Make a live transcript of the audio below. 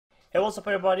Hey, what's up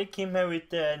everybody? Kim here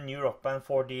with the new Rock Band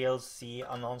 4 DLC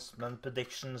announcement,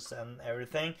 predictions and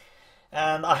everything.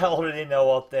 And I already know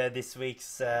what this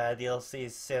week's DLC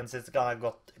is since it's gonna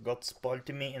got spoiled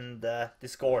to me in the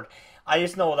Discord. I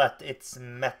just know that it's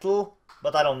metal,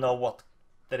 but I don't know what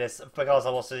that is because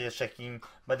I was just checking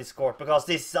my Discord because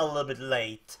this is a little bit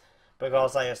late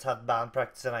because I just had band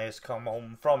practice and I just come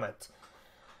home from it.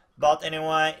 But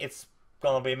anyway, it's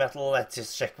gonna be metal. Let's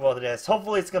just check what it is.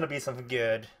 Hopefully it's gonna be something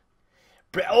good.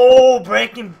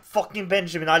 Breaking fucking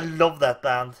Benjamin. I love that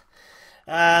band.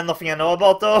 Nothing I know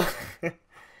about though.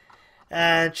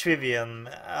 And Trivium.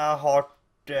 A heart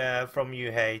from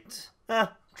you hate.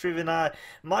 Trivium.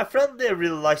 My friend there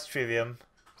really likes Trivium.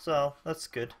 So that's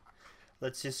good.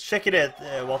 Let's just check it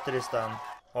out what it is then.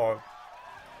 Or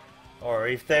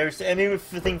if there's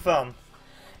anything fun.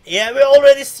 Yeah, we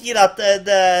already see that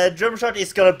the drum shot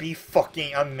is gonna be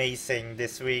fucking amazing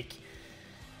this week.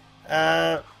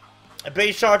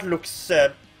 Bass chart looks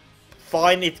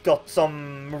fine. It got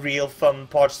some real fun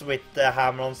parts with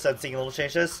hammer-ons and signal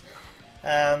changes.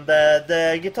 And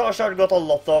the guitar chart got a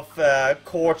lot of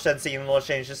chords and signal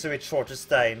changes with shorter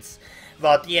stains.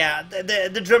 But yeah,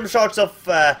 the drum charts of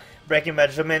Breaking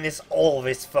Benjamin is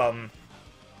always fun.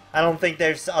 I don't think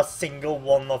there's a single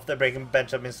one of the Breaking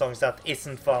Benjamin songs that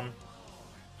isn't fun.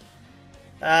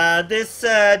 This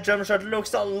drum shot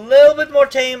looks a little bit more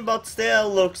tame, but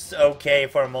still looks okay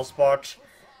for the most part.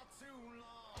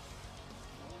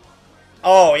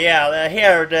 Oh yeah,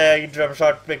 here the drum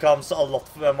shot becomes a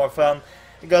lot more fun.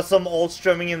 You got some old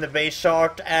strumming in the bass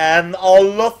chart and a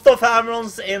lot of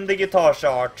hammer-ons in the guitar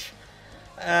chart.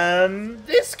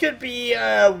 This could be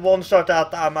one shot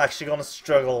that I'm actually gonna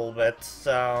struggle with,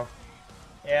 so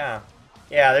yeah.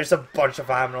 Yeah, there's a bunch of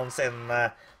hammer-ons in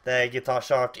the guitar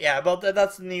chart. Yeah, but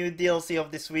that's the new DLC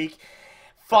of this week.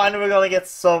 Finally, we're gonna get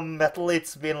some metal.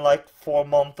 It's been like 4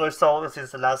 months or so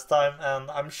since the last time,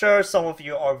 and I'm sure some of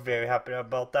you are very happy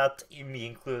about that, me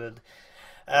included.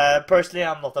 Personally,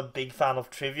 I'm not a big fan of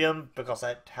Trivium because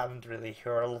I haven't really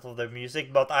heard a lot of their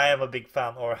music, but I am a big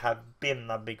fan, or have been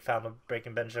a big fan of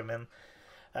Breaking Benjamin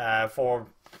for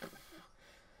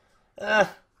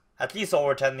at least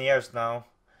over 10 years now.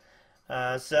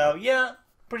 So yeah,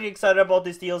 pretty excited about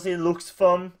this DLC. Looks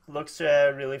fun, looks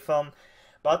really fun.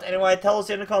 But anyway, tell us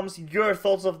in the comments your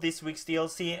thoughts of this week's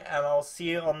DLC, and I'll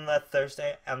see you on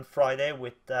Thursday and Friday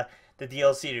with the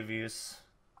DLC reviews.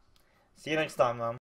 See you next time, man.